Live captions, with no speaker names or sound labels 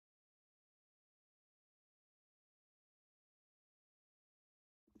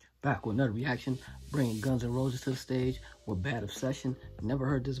Back with another reaction, bringing Guns N' Roses to the stage with Bad Obsession. Never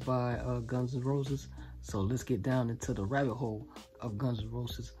heard this by Guns N' Roses, so let's get down into the rabbit hole of Guns N'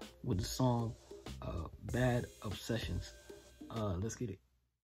 Roses with the song Bad Obsessions. Let's get it.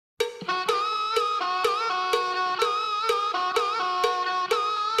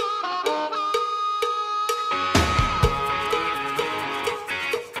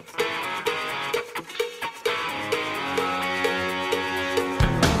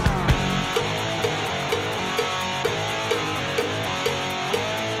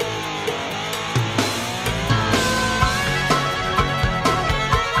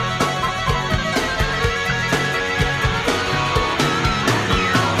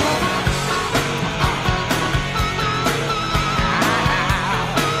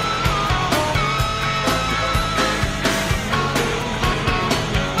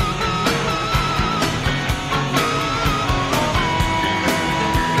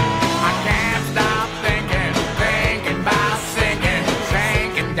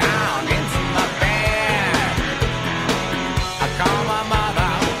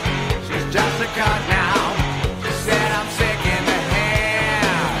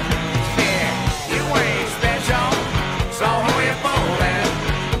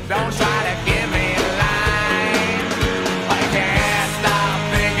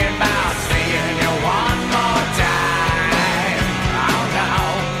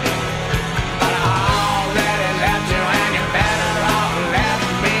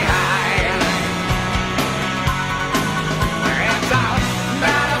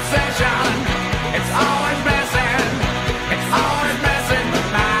 It's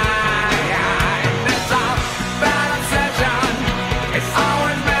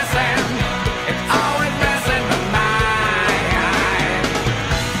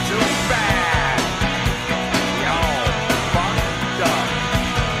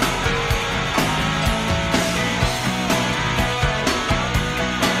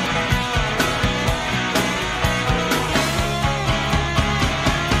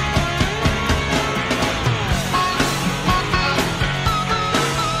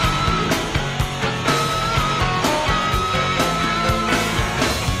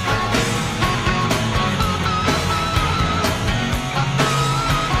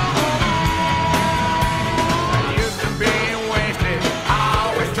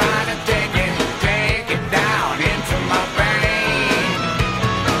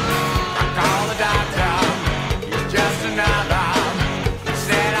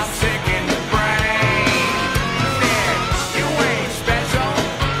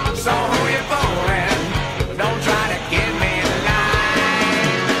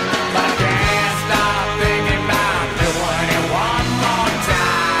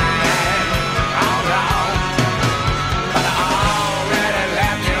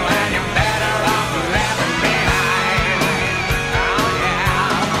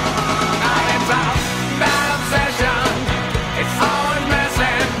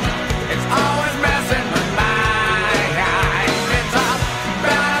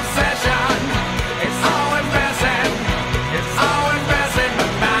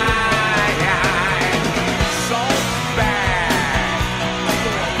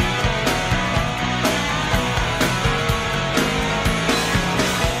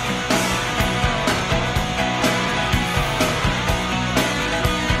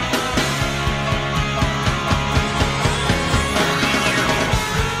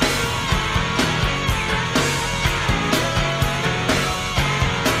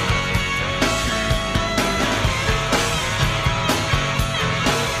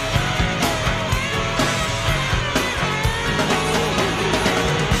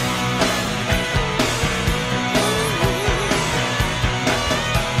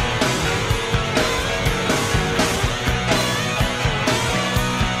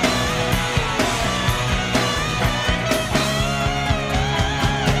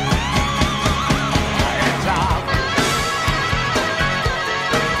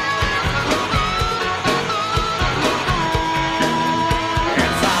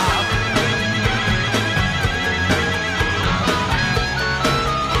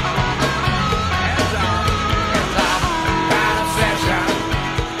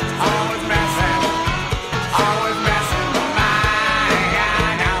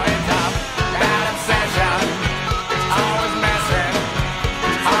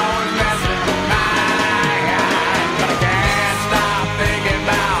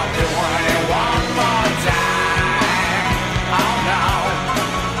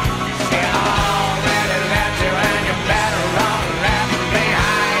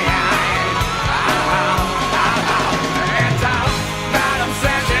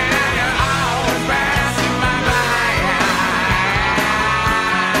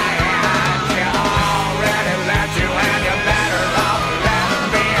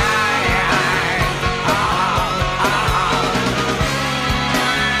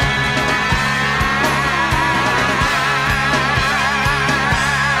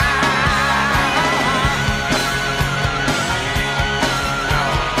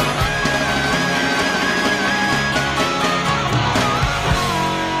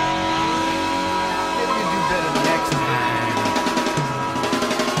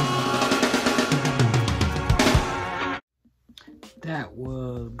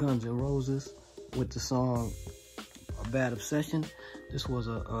was Guns N' Roses with the song "A Bad Obsession." This was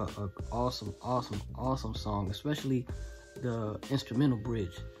a awesome song, especially the instrumental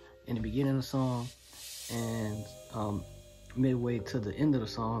bridge in the beginning of the song and midway to the end of the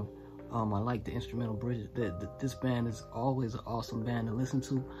song. I like the instrumental bridge. This band is always an awesome band to listen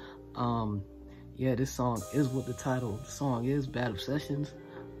to. Yeah, this song is what the title of the song is, Bad Obsessions.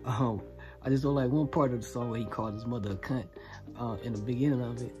 I just don't like one part of the song where he called his mother a cunt in the beginning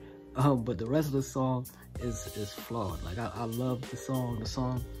of it. But the rest of the song is flawed. Like, I love the song. The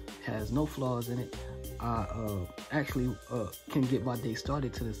song has no flaws in it. I actually can get my day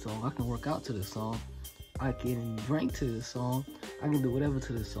started to this song. I can work out to this song. I can drink to this song. I can do whatever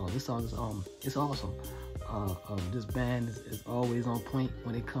to this song. This song is it's awesome. This band is always on point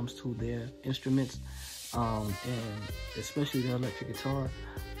when it comes to their instruments, and especially the electric guitar.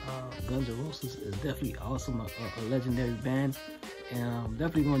 Guns N' Roses is definitely awesome, a legendary band, and I'm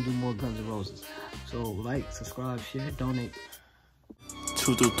definitely going to do more Guns N' Roses. So like, subscribe, share, donate.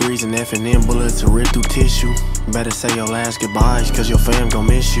 2 through 3s and F&M bullets to rip through tissue. Better say your last goodbyes, cause your fam gon'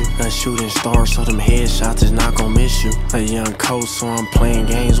 miss you. Got shooting stars, so them headshots is not gon' miss you. A young coach, so I'm playing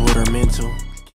games with her mental.